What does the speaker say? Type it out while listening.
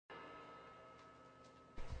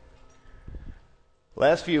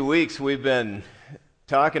Last few weeks we've been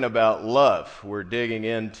talking about love. We're digging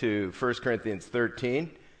into 1 Corinthians 13,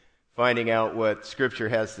 finding out what Scripture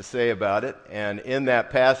has to say about it. And in that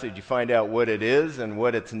passage you find out what it is and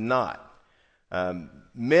what it's not.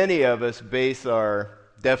 Many of us base our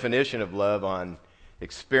definition of love on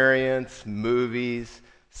experience, movies,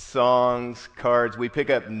 songs, cards. We pick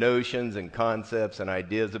up notions and concepts and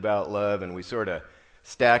ideas about love and we sort of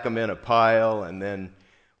stack them in a pile, and then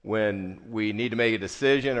when we need to make a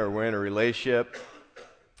decision or we're in a relationship,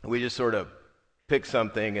 we just sort of pick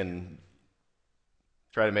something and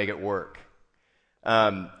try to make it work.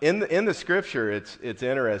 In the Scripture, it's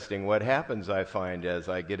interesting what happens, I find, as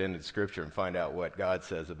I get into the Scripture and find out what God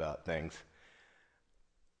says about things.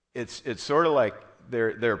 It's sort of like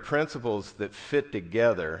there are principles that fit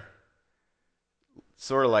together,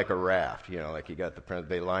 sort of like a raft. You know, like you got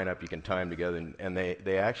they line up, you can tie them together, and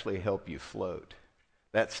they actually help you float.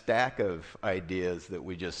 That stack of ideas that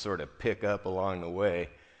we just sort of pick up along the way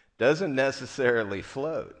doesn't necessarily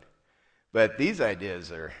float. But these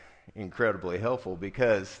ideas are incredibly helpful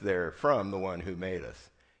because they're from the one who made us.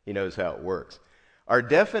 He knows how it works. Our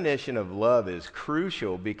definition of love is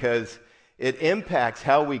crucial because it impacts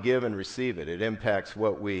how we give and receive it. It impacts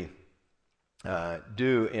what we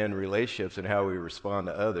do in relationships and how we respond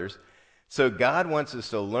to others. So God wants us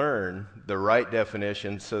to learn the right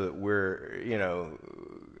definition so that we're,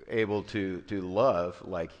 able to love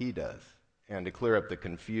like He does, and to clear up the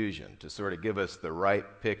confusion, to sort of give us the right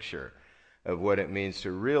picture of what it means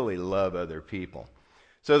to really love other people.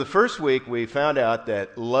 So the first week we found out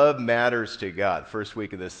that love matters to God. First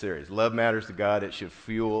week of this series. Love matters to God. It should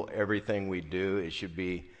fuel everything we do. It should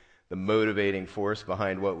be the motivating force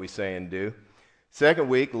behind what we say and do. Second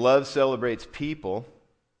week, love celebrates people.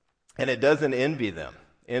 And it doesn't envy them.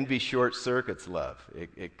 Envy short circuits love.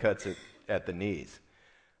 It cuts it at the knees.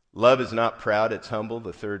 Love is not proud, it's humble.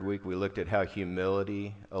 The third week we looked at how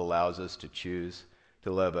humility allows us to choose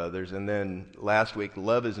to love others. And then last week,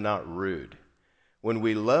 love is not rude. When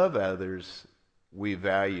we love others, we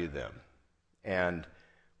value them. And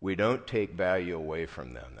we don't take value away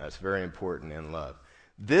from them. That's very important in love.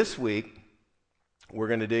 This week, we're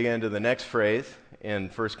going to dig into the next phrase in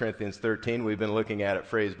 1 Corinthians 13. We've been looking at it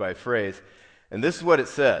phrase by phrase. And this is what it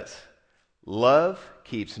says. Love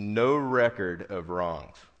keeps no record of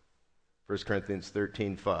wrongs. 1 Corinthians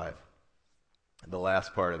 13:5. The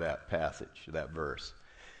last part of that passage, that verse.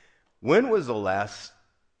 When was the last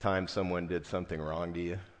time someone did something wrong to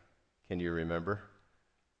you? Can you remember?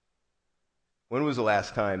 When was the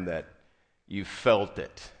last time that you felt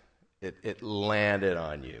it? It landed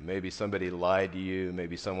on you. Maybe somebody lied to you.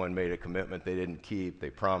 Maybe someone made a commitment they didn't keep. They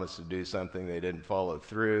promised to do something they didn't follow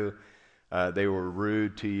through. They were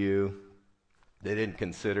rude to you. They didn't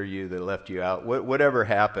consider you. They left you out. Whatever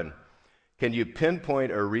happened, can you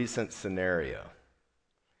pinpoint a recent scenario?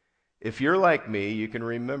 If you're like me, you can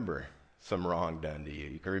remember some wrong done to you.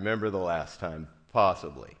 You can remember the last time,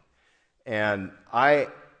 possibly. And I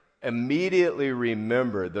immediately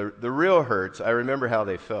remember the real hurts. I remember how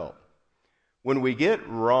they felt. When we get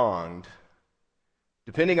wronged,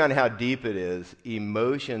 depending on how deep it is,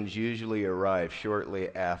 emotions usually arrive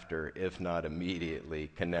shortly after, if not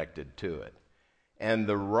immediately, connected to it. And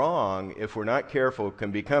the wrong, if we're not careful,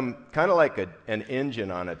 can become kind of like an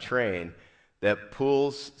engine on a train that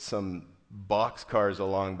pulls some boxcars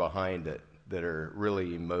along behind it that are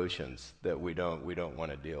really emotions that we don't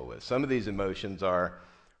want to deal with. Some of these emotions are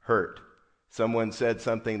hurt. Someone said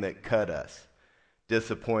something that cut us.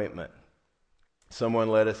 Disappointment. Someone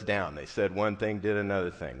let us down. They said one thing, did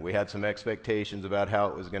another thing. We had some expectations about how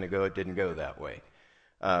it was going to go. It didn't go that way.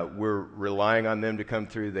 We're relying on them to come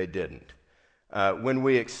through. They didn't. When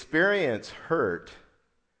we experience hurt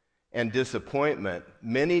and disappointment,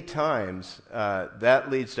 many times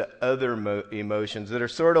that leads to other emotions that are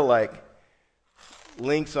sort of like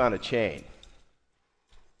links on a chain.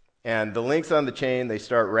 And the links on the chain, they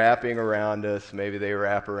start wrapping around us. Maybe they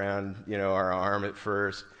wrap around, our arm at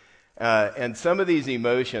first. And some of these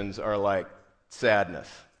emotions are like sadness.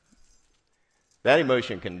 That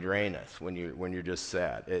emotion can drain us when you're just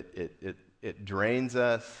sad. It drains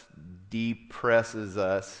us, depresses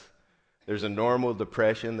us. There's a normal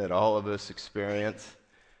depression that all of us experience.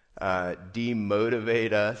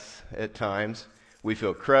 Demotivate us at times. We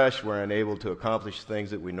feel crushed. We're unable to accomplish things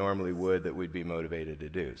that we normally would, that we'd be motivated to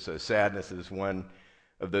do. So sadness is one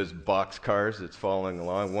of those boxcars that's following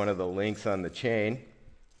along, one of the links on the chain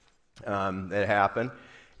that happen.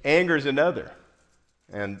 Anger is another.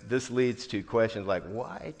 And this leads to questions like,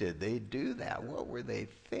 why did they do that? What were they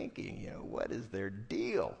thinking? What is their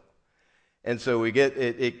deal? And so we get,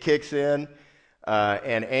 it kicks in.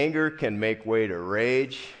 And anger can make way to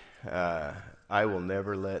rage. I will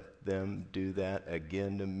never let them do that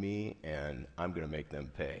again to me, and I'm going to make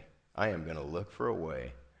them pay. I am going to look for a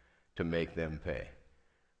way to make them pay.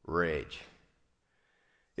 Rage.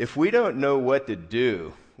 If we don't know what to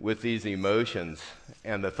do with these emotions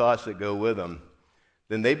and the thoughts that go with them,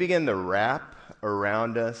 then they begin to wrap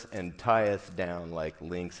around us and tie us down like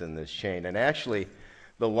links in this chain. And actually,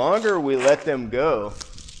 the longer we let them go,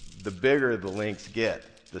 the bigger the links get,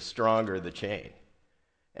 the stronger the chain.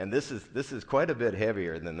 And this is quite a bit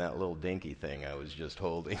heavier than that little dinky thing I was just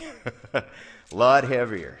holding. A lot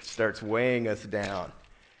heavier. Starts weighing us down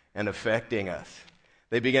and affecting us.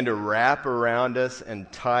 They begin to wrap around us and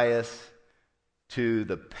tie us to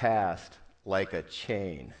the past like a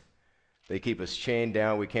chain. They keep us chained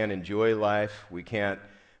down. We can't enjoy life. We can't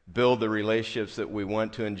build the relationships that we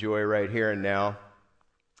want to enjoy right here and now.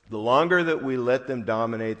 The longer that we let them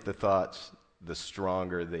dominate the thoughts, the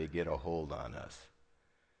stronger they get a hold on us.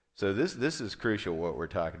 So this is crucial, what we're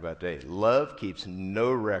talking about today. Love keeps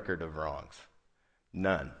no record of wrongs.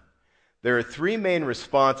 None. There are three main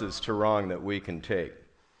responses to wrong that we can take.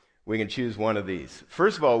 We can choose one of these.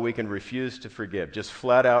 First of all, we can refuse to forgive. Just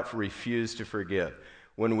flat out refuse to forgive.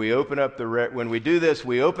 When we open up when we do this,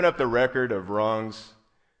 we open up the record of wrongs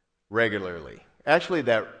regularly. Actually,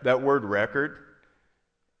 that word record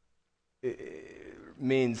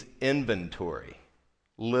means inventory,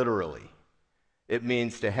 literally. It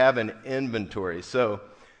means to have an inventory. So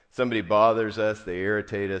somebody bothers us, they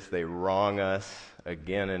irritate us, they wrong us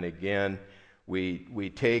again and again.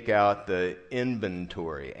 We take out the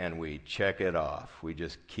inventory and we check it off. We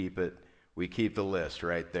just keep it, we keep the list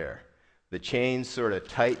right there. The chains sort of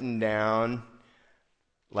tighten down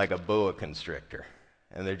like a boa constrictor,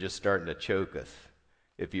 and they're just starting to choke us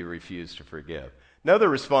if you refuse to forgive. Another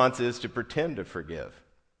response is to pretend to forgive.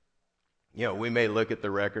 You know, we may look at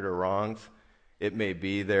the record of wrongs. It may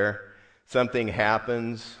be there. Something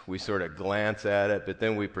happens, we sort of glance at it, but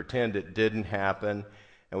then we pretend it didn't happen,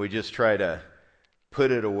 and we just try to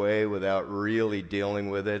put it away without really dealing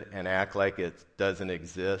with it and act like it doesn't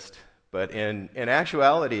exist. But in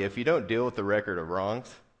actuality, if you don't deal with the record of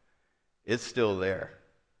wrongs, it's still there.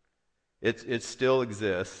 It still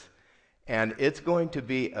exists, and it's going to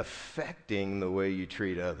be affecting the way you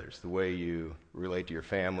treat others, the way you relate to your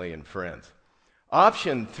family and friends.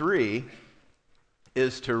 Option 3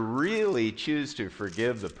 is to really choose to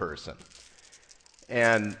forgive the person.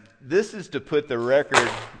 And this is to put the record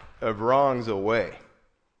of wrongs away,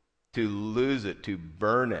 to lose it, to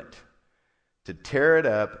burn it, to tear it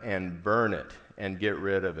up and burn it and get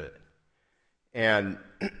rid of it. And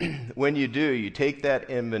when you do, you take that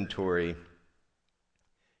inventory.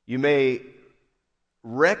 You may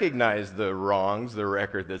recognize the wrongs, the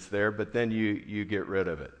record that's there, but then you get rid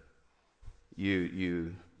of it.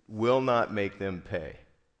 You will not make them pay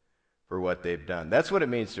for what they've done. That's what it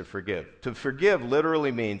means to forgive. To forgive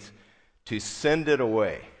literally means to send it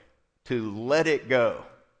away, to let it go.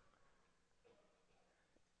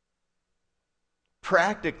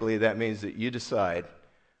 Practically, that means that you decide,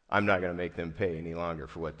 I'm not going to make them pay any longer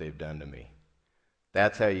for what they've done to me.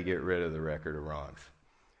 That's how you get rid of the record of wrongs.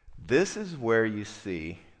 This is where you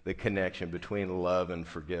see the connection between love and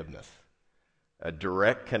forgiveness. A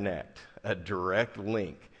direct connect, a direct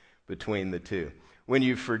link between the two. When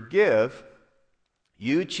you forgive,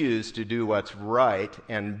 you choose to do what's right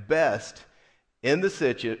and best in the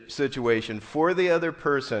situation for the other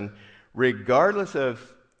person, regardless of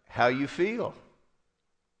how you feel.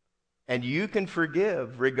 And you can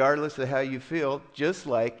forgive regardless of how you feel, just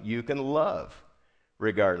like you can love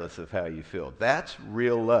regardless of how you feel. That's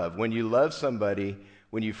real love. When you love somebody,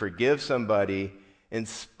 when you forgive somebody, in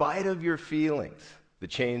spite of your feelings, the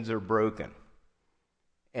chains are broken.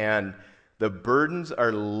 And the burdens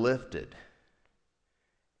are lifted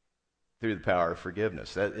through the power of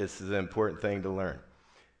forgiveness. This is an important thing to learn.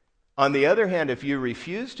 On the other hand, if you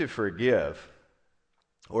refuse to forgive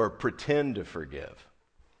or pretend to forgive,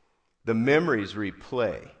 the memories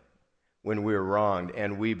replay when we're wronged,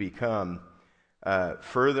 and we become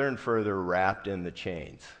further and further wrapped in the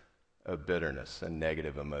chains of bitterness and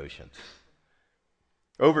negative emotions.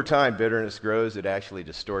 Over time, bitterness grows. It actually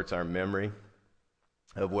distorts our memory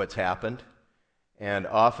of what's happened. And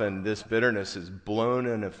often this bitterness has blown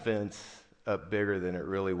an offense up bigger than it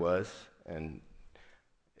really was, and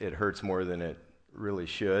it hurts more than it really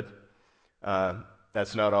should.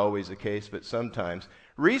 That's not always the case, but sometimes.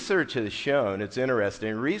 Research has shown, it's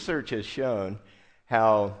interesting, research has shown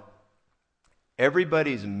how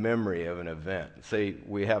everybody's memory of an event, say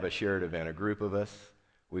we have a shared event, a group of us,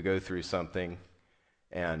 we go through something,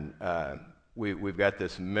 and we've got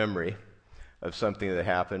this memory of something that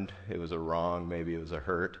happened. It was a wrong, maybe it was a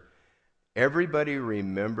hurt. Everybody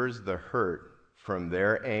remembers the hurt from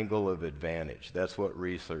their angle of advantage. That's what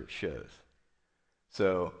research shows.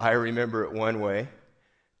 So I remember it one way,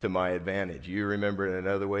 to my advantage. You remember it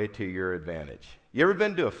another way, to your advantage. You ever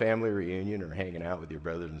been to a family reunion or hanging out with your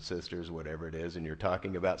brothers and sisters, whatever it is, and you're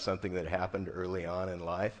talking about something that happened early on in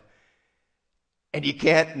life? And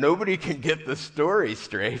nobody can get the story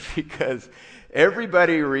straight because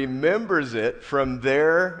everybody remembers it from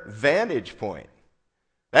their vantage point.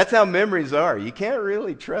 That's how memories are. You can't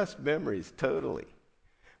really trust memories totally.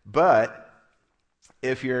 But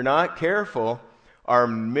if you're not careful, our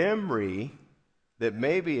memory that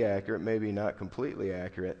may be accurate, maybe not completely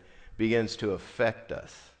accurate, begins to affect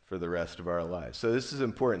us for the rest of our lives. So this is an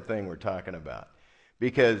important thing we're talking about,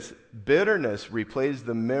 because bitterness replays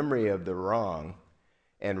the memory of the wrong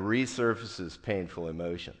and resurfaces painful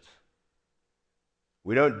emotions.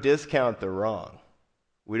 We don't discount the wrong.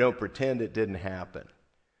 We don't pretend it didn't happen.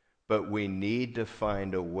 But we need to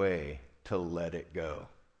find a way to let it go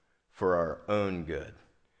for our own good.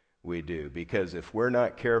 We do, because if we're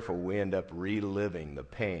not careful, we end up reliving the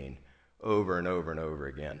pain over and over and over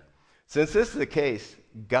again. Since this is the case,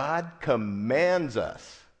 God commands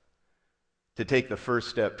us to take the first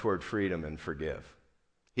step toward freedom and forgive.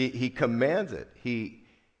 He commands it. He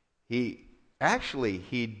demands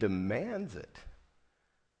it.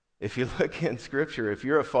 If you look in Scripture, if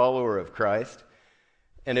you're a follower of Christ,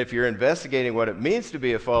 and if you're investigating what it means to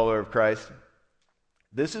be a follower of Christ,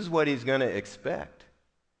 this is what he's going to expect.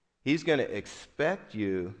 He's going to expect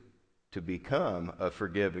you to become a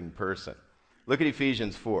forgiving person. Look at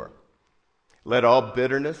Ephesians 4. Let all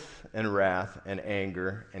bitterness and wrath and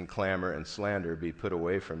anger and clamor and slander be put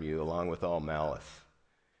away from you, along with all malice.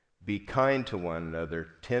 Be kind to one another,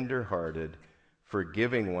 tender-hearted,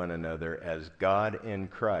 forgiving one another as God in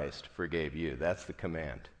Christ forgave you. That's the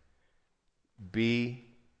command. Be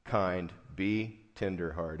kind, be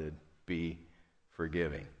tender-hearted, be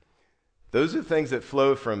forgiving. Those are things that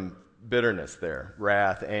flow from bitterness there.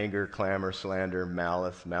 Wrath, anger, clamor, slander,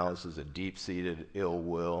 malice. Malice is a deep-seated ill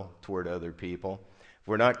will toward other people. If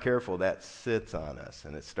we're not careful, that sits on us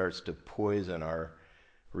and it starts to poison our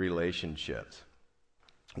relationships.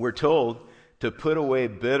 We're told to put away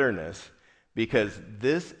bitterness because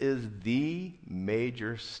this is the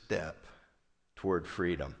major step toward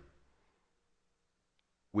freedom.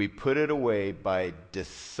 We put it away by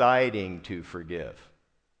deciding to forgive.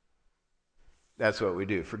 That's what we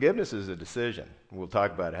do. Forgiveness is a decision. We'll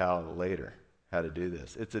talk about how to do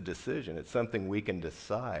this. It's a decision. It's something we can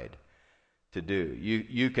decide to do.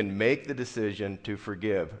 You can make the decision to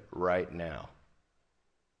forgive right now.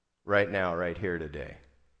 Right now, right here today.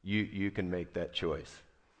 You can make that choice.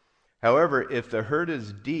 However, if the hurt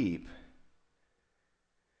is deep,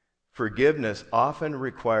 forgiveness often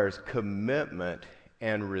requires commitment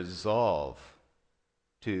and resolve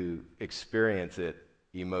to experience it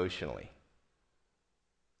emotionally.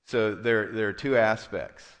 So there are two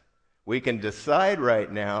aspects. We can decide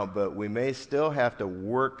right now, but we may still have to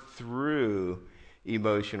work through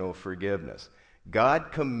emotional forgiveness.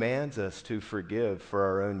 God commands us to forgive for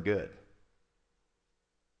our own good.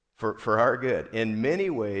 For our good. In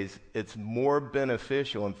many ways, it's more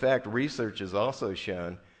beneficial. In fact, research has also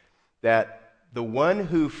shown that the one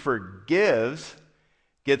who forgives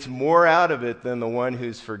gets more out of it than the one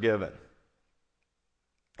who's forgiven.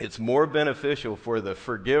 It's more beneficial for the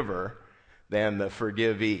forgiver than the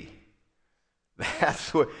forgivee.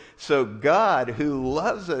 So God, who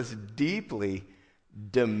loves us deeply,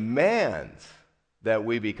 demands that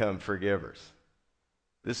we become forgivers.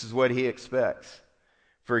 This is what he expects.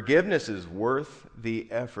 Forgiveness is worth the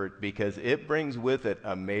effort because it brings with it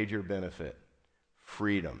a major benefit: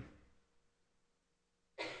 freedom.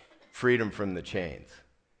 Freedom from the chains.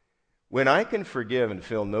 When I can forgive and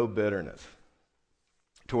feel no bitterness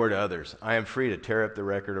toward others, I am free to tear up the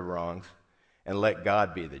record of wrongs and let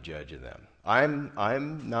God be the judge of them.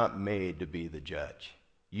 I'm not made to be the judge.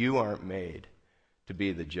 You aren't made to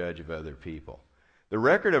be the judge of other people. The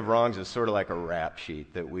record of wrongs is sort of like a rap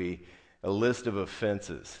sheet a list of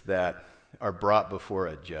offenses that are brought before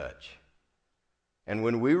a judge. And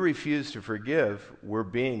when we refuse to forgive, we're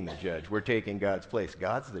being the judge. We're taking God's place.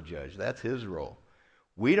 God's the judge. That's his role.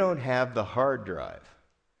 We don't have the hard drive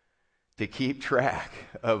to keep track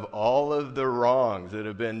of all of the wrongs that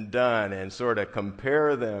have been done and sort of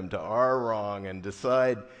compare them to our wrong and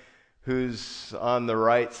decide who's on the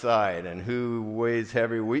right side and who weighs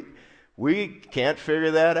heavy. We can't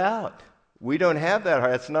figure that out. We don't have that.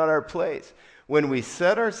 That's not our place. When we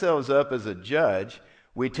set ourselves up as a judge,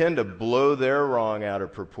 we tend to blow their wrong out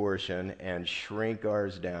of proportion and shrink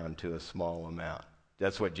ours down to a small amount.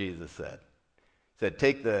 That's what Jesus said. He said,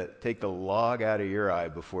 take the log out of your eye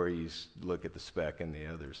before you look at the speck in the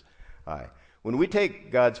other's eye. When we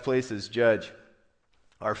take God's place as judge,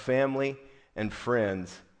 our family and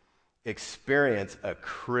friends experience a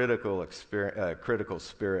critical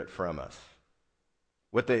spirit from us.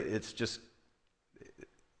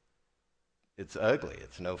 It's ugly.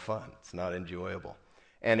 It's no fun. It's not enjoyable.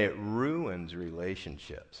 And it ruins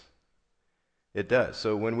relationships. It does.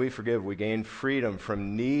 So when we forgive, we gain freedom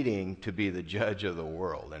from needing to be the judge of the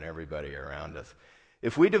world and everybody around us.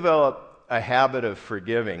 If we develop a habit of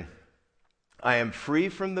forgiving, I am free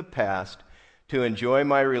from the past to enjoy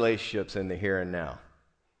my relationships in the here and now.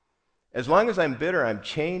 As long as I'm bitter, I'm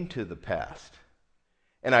chained to the past.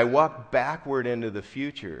 And I walk backward into the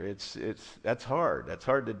future. That's hard. That's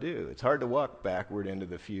hard to do. It's hard to walk backward into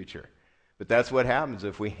the future. But that's what happens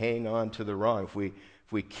if we hang on to the wrong, if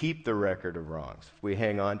we keep the record of wrongs, if we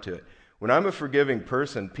hang on to it. When I'm a forgiving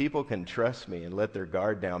person, people can trust me and let their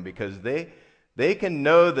guard down because they can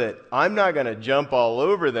know that I'm not going to jump all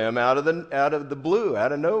over them out of the blue,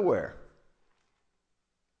 out of nowhere.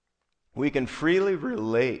 We can freely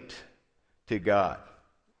relate to God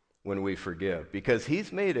when we forgive, because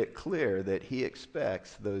he's made it clear that he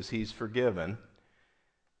expects those he's forgiven,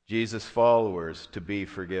 Jesus' followers, to be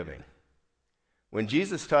forgiving. When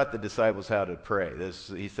Jesus taught the disciples how to pray,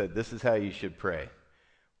 he said, this is how you should pray.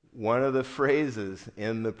 One of the phrases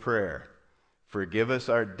in the prayer, forgive us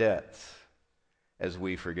our debts as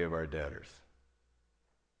we forgive our debtors.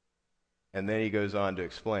 And then he goes on to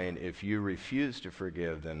explain, if you refuse to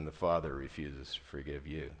forgive, then the Father refuses to forgive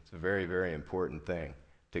you. It's a very, very important thing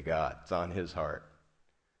to God. It's on his heart.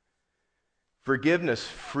 Forgiveness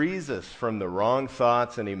frees us from the wrong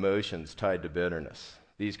thoughts and emotions tied to bitterness.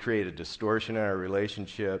 These create a distortion in our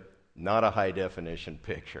relationship, not a high-definition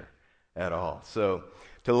picture at all. So,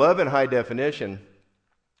 to love in high definition,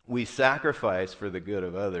 we sacrifice for the good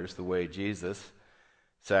of others the way Jesus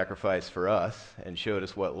sacrificed for us and showed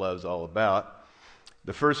us what love's all about.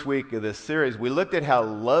 The first week of this series, we looked at how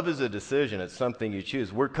love is a decision. It's something you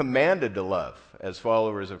choose. We're commanded to love as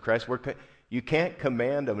followers of Christ. You can't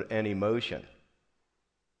command an emotion.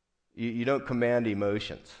 You don't command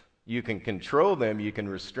emotions. You can control them, you can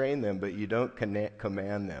restrain them, but you don't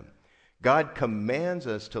command them. God commands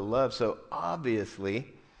us to love, so obviously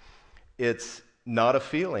it's not a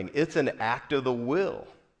feeling. It's an act of the will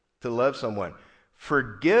to love someone.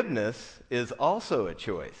 Forgiveness is also a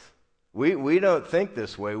choice. We don't think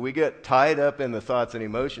this way. We get tied up in the thoughts and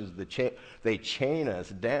emotions. They chain us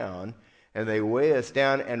down, and they weigh us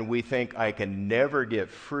down, and we think, I can never get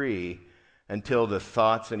free until the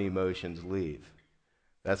thoughts and emotions leave.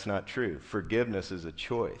 That's not true. Forgiveness is a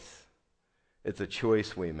choice. It's a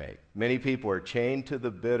choice we make. Many people are chained to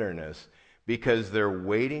the bitterness because they're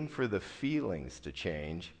waiting for the feelings to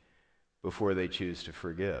change before they choose to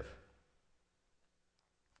forgive.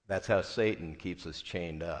 That's how Satan keeps us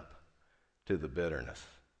chained up to the bitterness.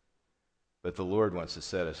 But the Lord wants to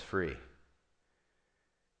set us free.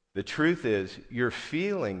 The truth is, your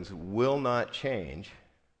feelings will not change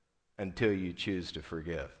until you choose to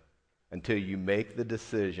forgive, until you make the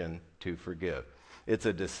decision to forgive. It's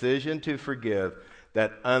a decision to forgive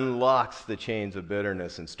that unlocks the chains of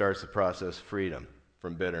bitterness and starts the process of freedom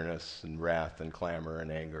from bitterness and wrath and clamor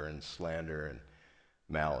and anger and slander and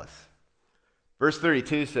malice. Verse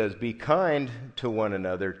 32 says, be kind to one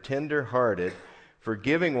another, tender-hearted,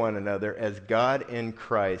 forgiving one another as God in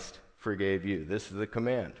Christ forgave you. This is the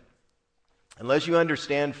command. Unless you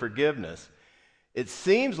understand forgiveness, it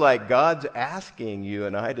seems like God's asking you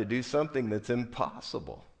and I to do something that's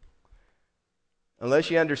impossible. Unless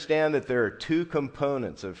you understand that there are two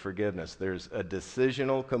components of forgiveness. There's a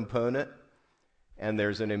decisional component and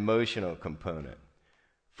there's an emotional component.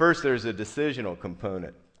 First, there's a decisional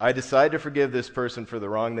component. I decide to forgive this person for the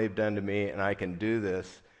wrong they've done to me, and I can do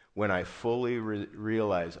this when I fully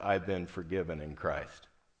realize I've been forgiven in Christ.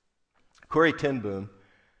 Corrie ten Boom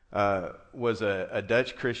was a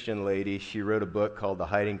Dutch Christian lady. She wrote a book called The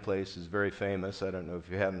Hiding Place. It's very famous. I don't know if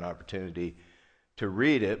you had an opportunity to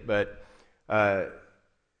read it, but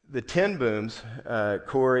the ten Booms,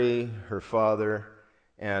 Corrie, her father,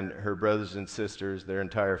 and her brothers and sisters, their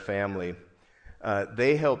entire family,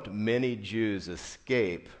 they helped many Jews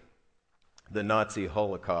escape the Nazi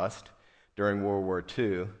Holocaust during World War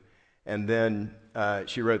II. And then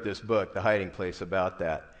she wrote this book, The Hiding Place, about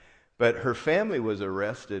that. But her family was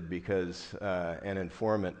arrested because an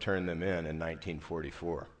informant turned them in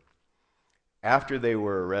 1944. After they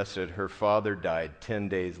were arrested, her father died 10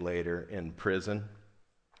 days later in prison.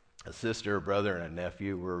 A sister, a brother, and a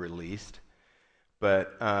nephew were released.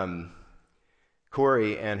 But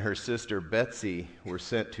Corrie and her sister Betsy were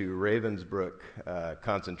sent to Ravensbrück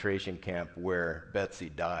concentration camp, where Betsy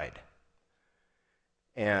died.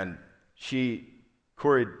 And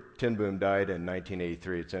Corrie ten Boom died in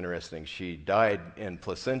 1983. It's interesting. She died in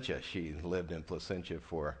Placentia. She lived in Placentia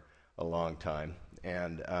for a long time.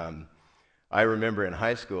 And I remember in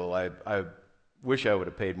high school, I wish I would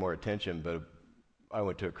have paid more attention, but I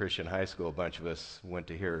went to a Christian high school. A bunch of us went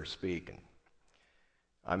to hear her speak, and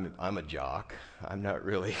I'm a jock. I'm not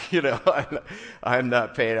really, I'm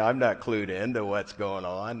not clued into what's going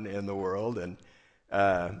on in the world. And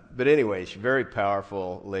but anyway, she's a very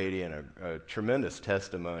powerful lady and a tremendous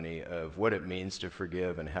testimony of what it means to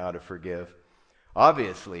forgive and how to forgive.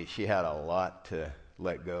 Obviously, she had a lot to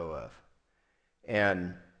let go of,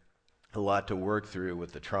 and a lot to work through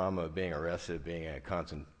with the trauma of being arrested, being in a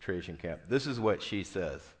concentration camp. This is what she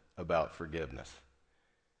says about forgiveness.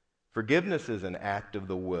 Forgiveness is an act of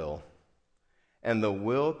the will, and the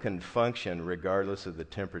will can function regardless of the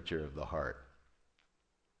temperature of the heart.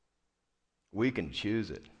 We can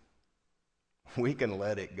choose it. We can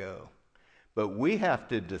let it go. But we have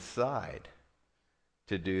to decide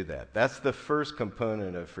to do that. That's the first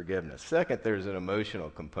component of forgiveness. Second, there's an emotional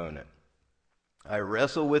component. I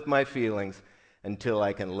wrestle with my feelings until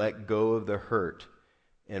I can let go of the hurt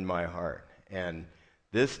in my heart. And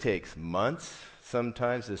this takes months.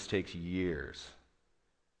 Sometimes this takes years.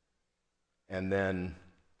 And then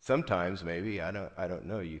sometimes maybe, I don't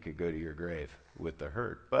know, you could go to your grave with the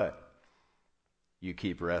hurt. But you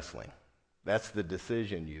keep wrestling. That's the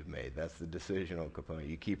decision you've made. That's the decisional component.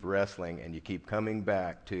 You keep wrestling and you keep coming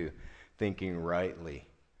back to thinking rightly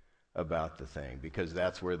about the thing, because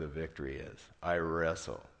that's where the victory is. I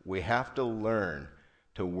wrestle. We have to learn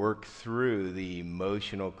to work through the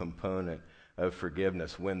emotional component of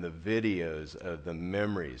forgiveness when the videos of the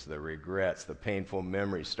memories, the regrets, the painful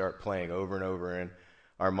memories start playing over and over in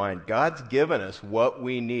our mind. God's given us what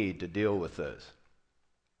we need to deal with those.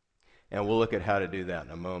 And we'll look at how to do that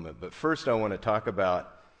in a moment. But first I want to talk about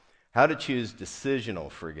how to choose decisional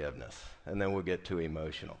forgiveness, and then we'll get to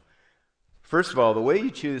emotional. First of all, the way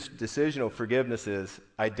you choose decisional forgiveness is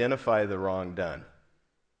identify the wrong done.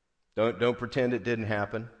 Don't pretend it didn't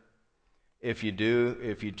happen. If you do,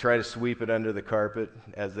 if you try to sweep it under the carpet,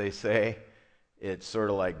 as they say, it's sort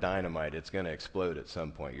of like dynamite. It's going to explode at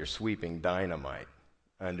some point. You're sweeping dynamite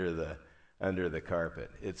under the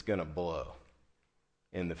carpet. It's going to blow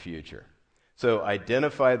in the future. So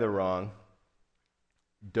identify the wrong.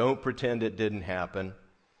 Don't pretend it didn't happen.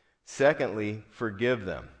 Secondly, forgive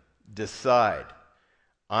them. Decide,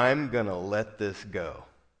 I'm going to let this go.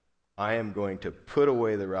 I am going to put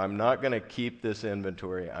away I'm not going to keep this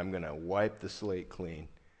inventory. I'm going to wipe the slate clean.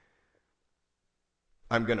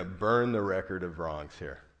 I'm going to burn the record of wrongs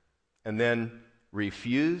here. And then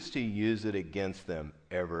refuse to use it against them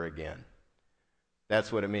ever again.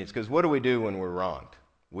 That's what it means. Because what do we do when we're wronged?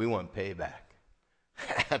 We want payback.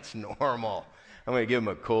 That's normal. I'm going to give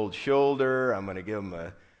them a cold shoulder. I'm going to give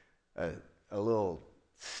them a little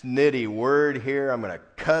snitty word here. I'm going to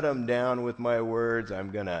cut them down with my words.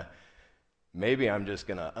 Maybe I'm just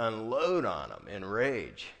going to unload on them in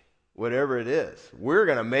rage. Whatever it is. We're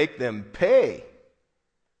going to make them pay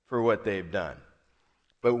for what they've done.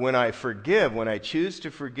 But when I forgive, when I choose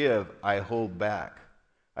to forgive, I hold back.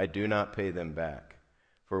 I do not pay them back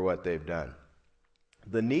for what they've done.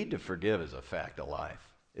 The need to forgive is a fact of life.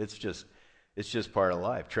 It's just part of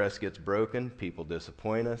life. Trust gets broken. People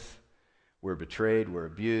disappoint us. We're betrayed. We're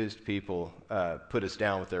abused. People put us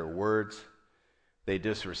down with their words. They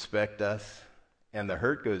disrespect us. And the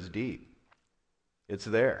hurt goes deep. It's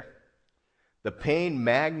there. The pain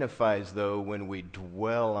magnifies, though, when we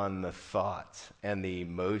dwell on the thoughts and the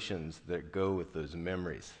emotions that go with those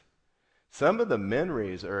memories. Some of the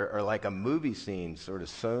memories are like a movie scene sort of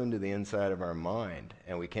sewn to the inside of our mind,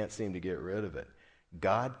 and we can't seem to get rid of it.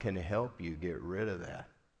 God can help you get rid of that.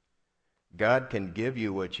 God can give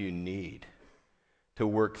you what you need to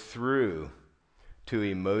work through to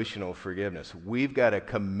emotional forgiveness. We've got to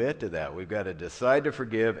commit to that. We've got to decide to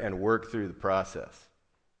forgive and work through the process.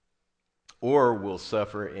 Or we'll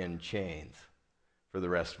suffer in chains for the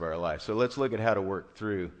rest of our life. So let's look at how to work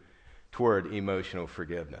toward emotional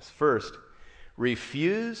forgiveness. First,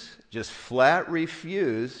 just flat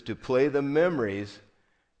refuse to play the memories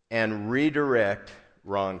and redirect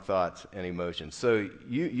wrong thoughts and emotions. So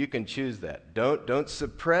you can choose that. Don't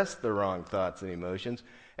suppress the wrong thoughts and emotions.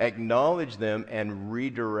 Acknowledge them and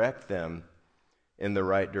redirect them in the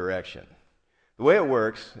right direction. The way it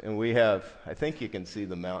works, and I think you can see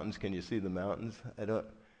the mountains. Can you see the mountains?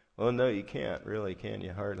 Well, Well, no, you can't, really, can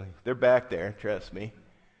you? Hardly. They're back there, trust me.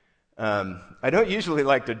 I don't usually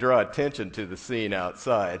like to draw attention to the scene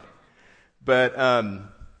outside, but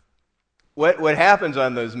what happens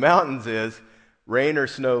on those mountains is rain or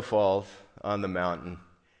snow falls on the mountain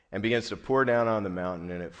and begins to pour down on the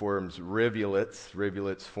mountain, and it forms rivulets.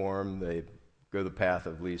 Rivulets form, they go the path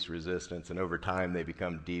of least resistance, and over time they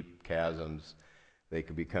become deep chasms. They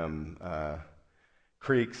can become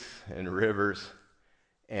creeks and rivers,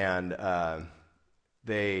 and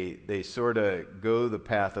they sort of go the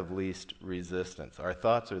path of least resistance. Our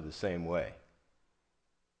thoughts are the same way.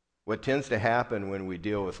 What tends to happen when we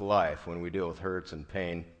deal with life, when we deal with hurts and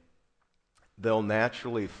pain, they'll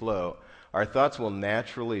naturally flow. Our thoughts will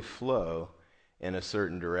naturally flow in a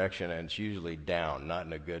certain direction, and it's usually down, not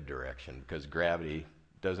in a good direction, because gravity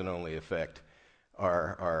doesn't only affect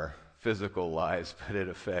our physical lives, but it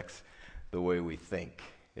affects the way we think.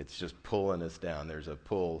 It's just pulling us down. There's a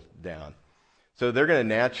pull down. So they're going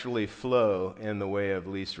to naturally flow in the way of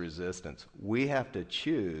least resistance. We have to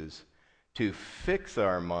choose to fix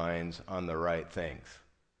our minds on the right things.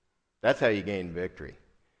 That's how you gain victory.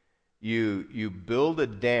 You build a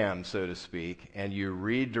dam, so to speak, and you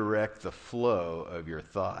redirect the flow of your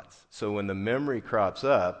thoughts. So when the memory crops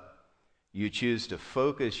up, you choose to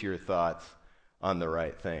focus your thoughts on the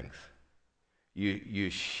right things. You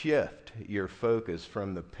shift your focus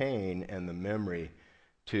from the pain and the memory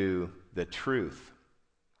to the truth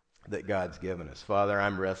that God's given us. Father,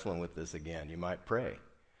 I'm wrestling with this again. You might pray.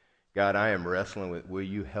 God, I am wrestling with, will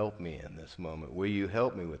you help me in this moment? Will you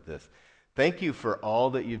help me with this? Thank you for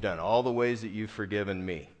all that you've done, all the ways that you've forgiven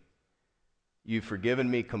me. You've forgiven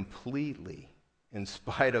me completely in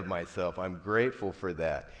spite of myself. I'm grateful for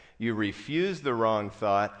that. You refuse the wrong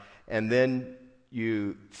thought, and then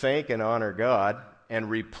you thank and honor God and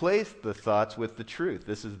replace the thoughts with the truth.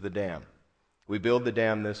 This is the dam. We build the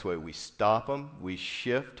dam this way. We stop them. We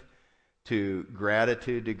shift to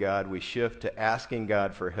gratitude to God. We shift to asking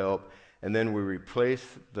God for help, and then we replace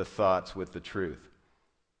the thoughts with the truth.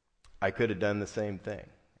 I could have done the same thing.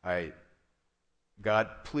 God,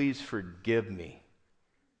 please forgive me.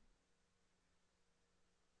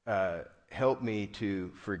 Help me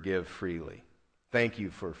to forgive freely. Thank you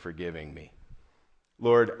for forgiving me.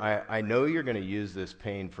 Lord, I know you're going to use this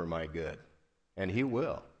pain for my good, and he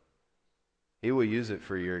will. He will use it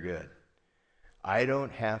for your good. I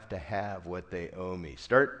don't have to have what they owe me.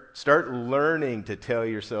 Start learning to tell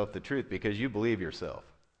yourself the truth because you believe yourself.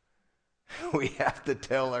 We have to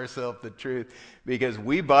tell ourselves the truth because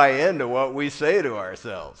we buy into what we say to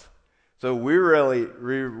ourselves. So we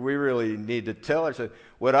really need to tell ourselves.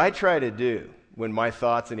 What I try to do when my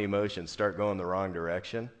thoughts and emotions start going the wrong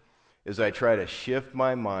direction is I try to shift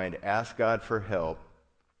my mind, ask God for help,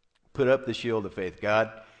 put up the shield of faith. God,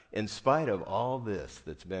 in spite of all this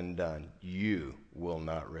that's been done, you will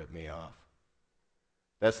not rip me off.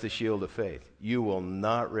 That's the shield of faith. You will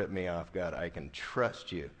not rip me off, God. I can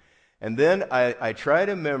trust you. And then I try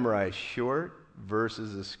to memorize short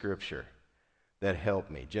verses of Scripture that help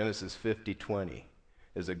me. Genesis 50:20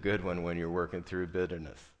 is a good one when you're working through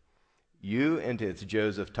bitterness. It's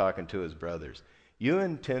Joseph talking to his brothers. You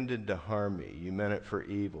intended to harm me. You meant it for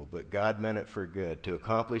evil, but God meant it for good, to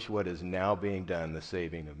accomplish what is now being done, the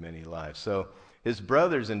saving of many lives. So his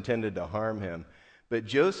brothers intended to harm him, but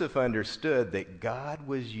Joseph understood that God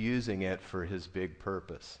was using it for his big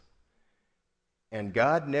purpose. And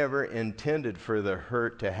God never intended for the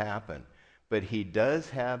hurt to happen, but he does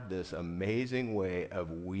have this amazing way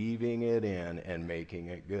of weaving it in and making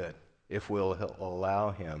it good, if we'll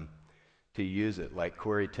allow him to use it, like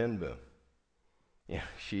Corrie ten Boom. Yeah,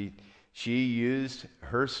 she used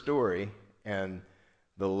her story and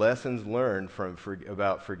the lessons learned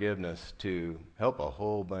about forgiveness to help a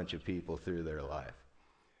whole bunch of people through their life.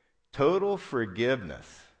 Total forgiveness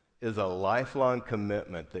is a lifelong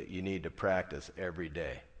commitment that you need to practice every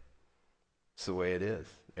day. It's the way it is.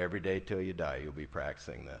 Every day till you die, you'll be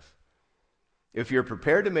practicing this. If you're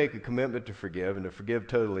prepared to make a commitment to forgive and to forgive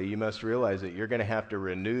totally, you must realize that you're going to have to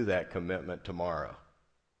renew that commitment tomorrow.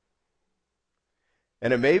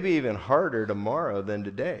 And it may be even harder tomorrow than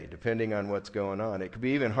today, depending on what's going on. It could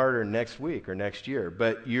be even harder next week or next year,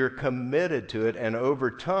 but you're committed to it, and over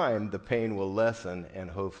time, the pain will lessen and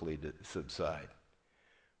hopefully subside.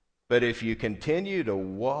 But if you continue to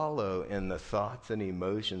wallow in the thoughts and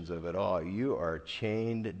emotions of it all, you are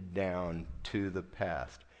chained down to the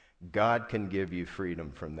past. God can give you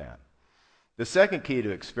freedom from that. The second key to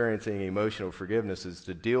experiencing emotional forgiveness is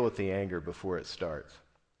to deal with the anger before it starts,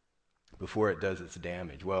 before it does its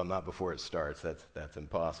damage. Well, not before it starts. That's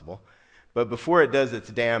impossible. But before it does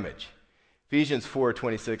its damage. Ephesians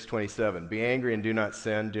 4:26-27. Be angry and do not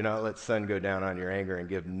sin. Do not let sun go down on your anger, and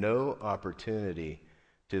give no opportunity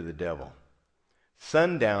to the devil.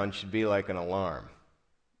 Sundown should be like an alarm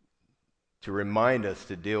to remind us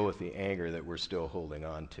to deal with the anger that we're still holding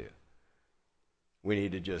on to. We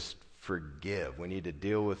need to just forgive. We need to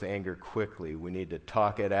deal with anger quickly. We need to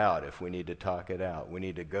talk it out if we need to talk it out. We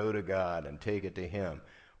need to go to God and take it to Him,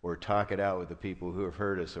 or talk it out with the people who have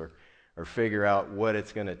hurt us, or figure out what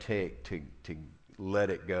it's going to take to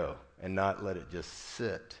let it go and not let it just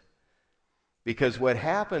sit. Because what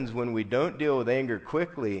happens when we don't deal with anger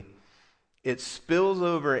quickly, it spills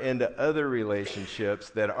over into other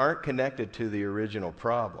relationships that aren't connected to the original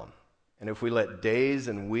problem. And if we let days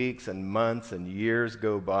and weeks and months and years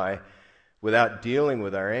go by without dealing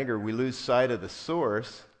with our anger, we lose sight of the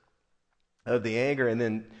source of the anger, and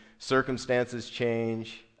then circumstances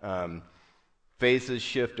change, faces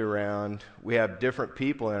shift around. We have different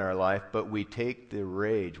people in our life, but we take the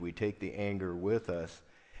rage, we take the anger with us.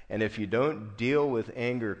 And if you don't deal with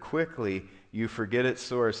anger quickly, you forget its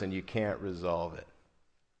source and you can't resolve it.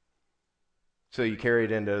 So you carry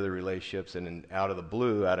it into other relationships, and out of the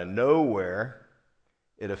blue, out of nowhere,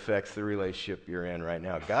 it affects the relationship you're in right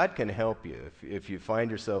now. God can help you if you find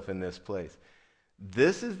yourself in this place.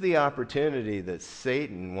 This is the opportunity that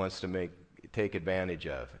Satan wants to take advantage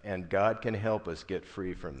of, and God can help us get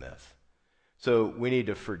free from this. So we need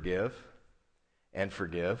to forgive, and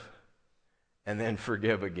then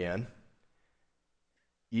forgive again.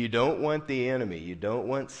 You don't want the enemy, you don't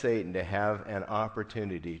want Satan to have an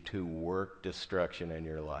opportunity to work destruction in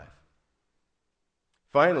your life.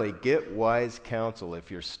 Finally, get wise counsel if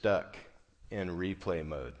you're stuck in replay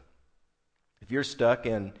mode. If you're stuck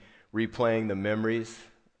in replaying the memories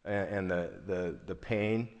and the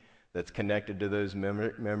pain that's connected to those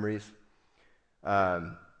memories,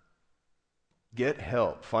 get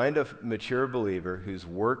help. Find a mature believer who's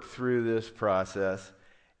worked through this process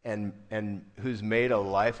and who's made a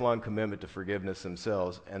lifelong commitment to forgiveness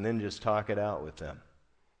themselves, and then just talk it out with them.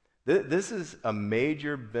 This is a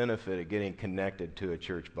major benefit of getting connected to a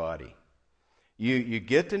church body. You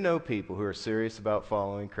get to know people who are serious about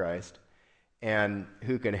following Christ and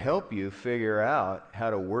who can help you figure out how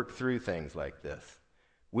to work through things like this.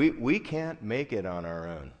 We can't make it on our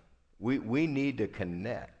own. We need to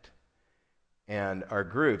connect. And our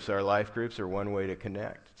groups, our life groups, are one way to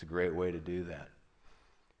connect. It's a great way to do that.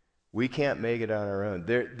 We can't make it on our own.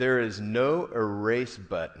 There is no erase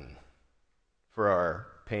button for our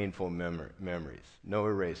painful memories. No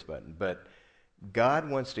erase button. But God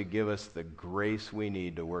wants to give us the grace we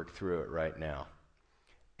need to work through it right now.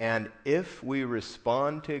 And if we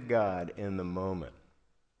respond to God in the moment,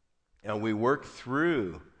 and we work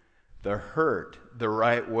through the hurt the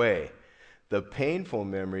right way, the painful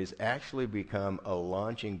memories actually become a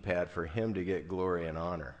launching pad for Him to get glory and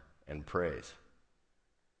honor and praise.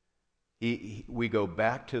 We go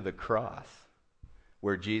back to the cross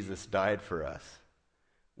where Jesus died for us.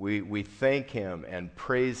 We thank Him and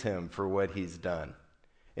praise Him for what He's done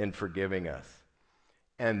in forgiving us.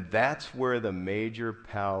 And that's where the major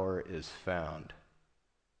power is found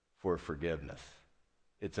for forgiveness.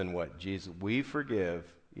 It's in what Jesus, we forgive.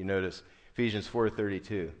 You notice Ephesians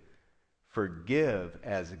 4:32. Forgive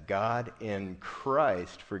as God in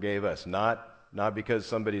Christ forgave us. Not because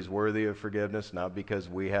somebody's worthy of forgiveness, not because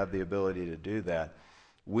we have the ability to do that.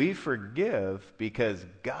 We forgive because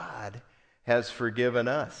God has forgiven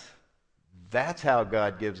us. That's how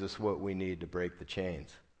God gives us what we need to break the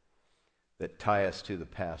chains that tie us to the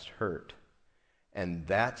past hurt. And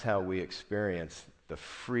that's how we experience the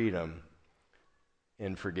freedom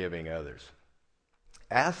in forgiving others.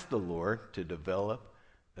 Ask the Lord to develop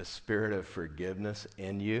a spirit of forgiveness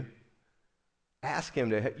in you. Ask Him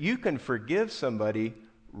to. You can forgive somebody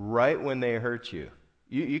right when they hurt you.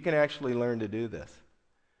 You can actually learn to do this.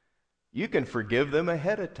 You can forgive them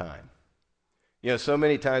ahead of time. You know, so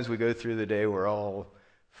many times we go through the day, we're all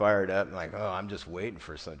fired up and like, oh, I'm just waiting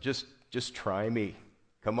for something. Just try me.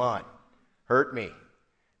 Come on. Hurt me.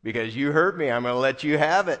 Because you hurt me, I'm going to let you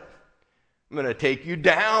have it. I'm going to take you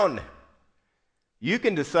down. You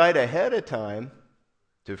can decide ahead of time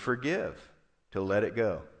to forgive, to let it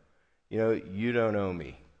go. You know, you don't owe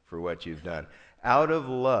me for what you've done. Out of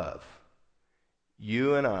love,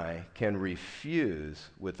 you and I can refuse,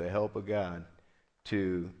 with the help of God,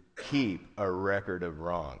 to keep a record of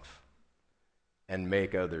wrongs and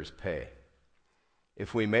make others pay.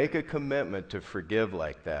 If we make a commitment to forgive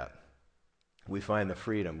like that, we find the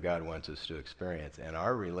freedom God wants us to experience, and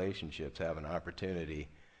our relationships have an opportunity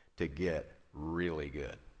to get really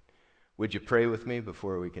good. Would you pray with me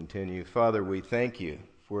before we continue? Father, we thank You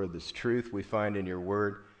for this truth we find in Your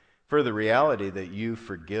Word. for the reality that you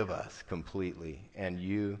forgive us completely and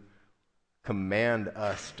you command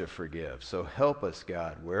us to forgive. So help us,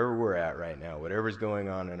 God, wherever we're at right now, whatever's going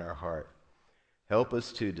on in our heart, help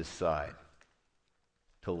us to decide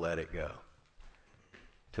to let it go,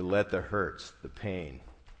 to let the hurts, the pain,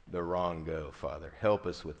 the wrong go, Father. Help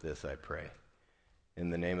us with this, I pray. In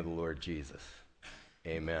the name of the Lord Jesus,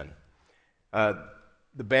 amen.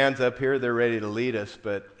 The band's up here. They're ready to lead us,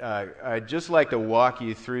 but I'd just like to walk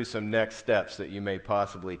you through some next steps that you may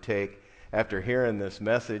possibly take after hearing this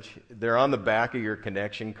message. They're on the back of your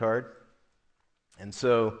connection card. And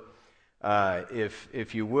so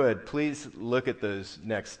if you would, please look at those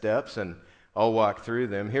next steps, and I'll walk through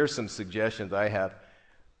them. Here's some suggestions I have.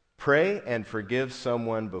 Pray and forgive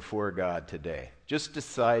someone before God today. Just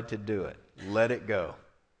decide to do it. Let it go.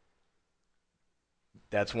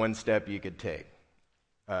 That's one step you could take.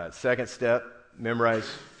 Second step, memorize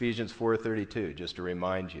Ephesians 4:32, just to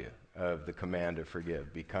remind you of the command to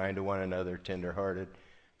forgive. Be kind to one another, tenderhearted,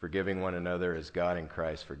 forgiving one another as God in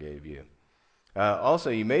Christ forgave you.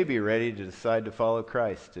 Also, you may be ready to decide to follow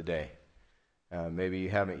Christ today. Maybe you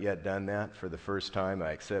haven't yet done that for the first time.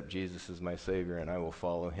 I accept Jesus as my Savior, and I will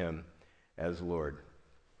follow him as Lord.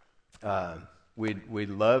 We'd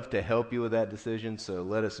love to help you with that decision, so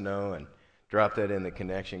let us know and drop that in the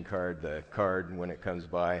connection card, the card when it comes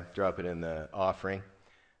by. Drop it in the offering.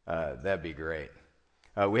 That'd be great.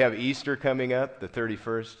 We have Easter coming up, the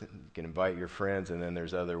 31st. You can invite your friends, and then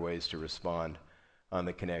there's other ways to respond on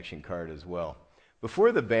the connection card as well.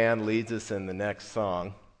 Before the band leads us in the next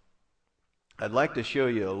song, I'd like to show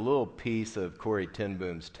you a little piece of Corrie ten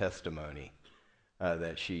Boom's testimony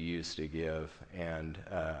that she used to give, and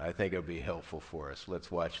I think it'll be helpful for us.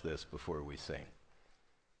 Let's watch this before we sing.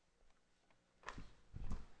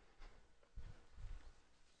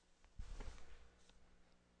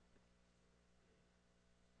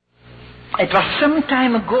 It was some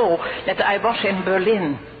time ago that I was in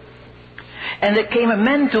Berlin. And there came a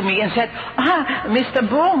man to me and said, Mr.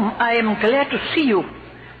 Boom, I am glad to see you.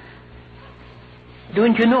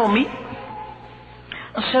 Don't you know me?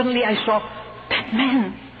 And suddenly I saw that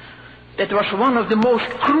man. That was one of the most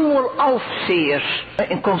cruel aufsehers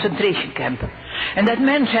in concentration camp. And that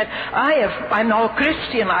man said, I'm now a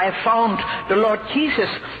Christian, I have found the Lord Jesus.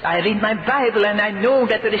 I read my Bible and I know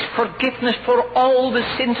that there is forgiveness for all the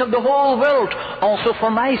sins of the whole world, also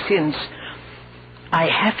for my sins. I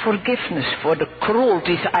have forgiveness for the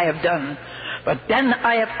cruelties I have done. But then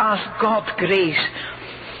I have asked God grace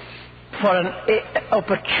for an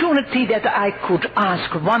opportunity that I could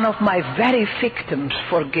ask one of my very victims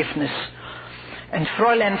forgiveness. And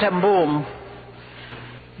Fräulein ten Boom,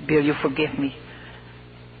 will you forgive me?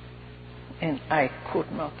 And I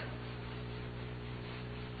could not.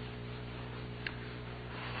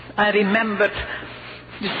 I remembered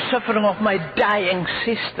the suffering of my dying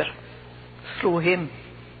sister through him.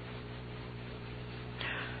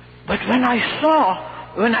 But when I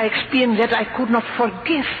experienced that I could not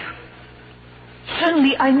forgive,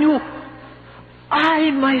 suddenly I knew I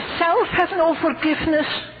myself have no forgiveness.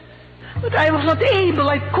 But I was not able,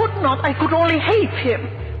 I could only hate him.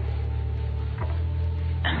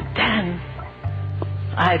 And then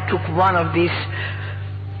I took one of these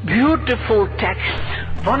beautiful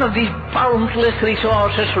texts, one of these boundless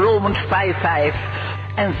resources, Romans 5:5,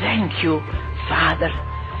 and thank you, Father,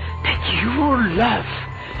 that your love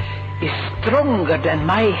is stronger than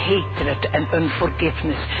my hatred and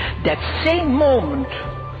unforgiveness. That same moment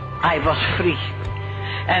I was free.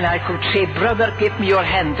 And I could say, brother, give me your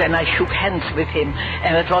hand. And I shook hands with him.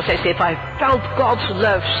 And it was as if I felt God's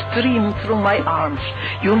love stream through my arms.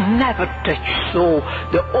 You never touch so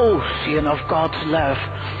the ocean of God's love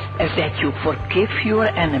as that you forgive your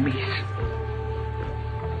enemies.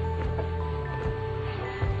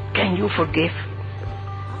 Can you forgive?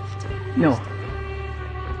 No.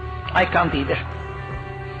 I can't either.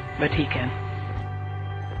 But he can.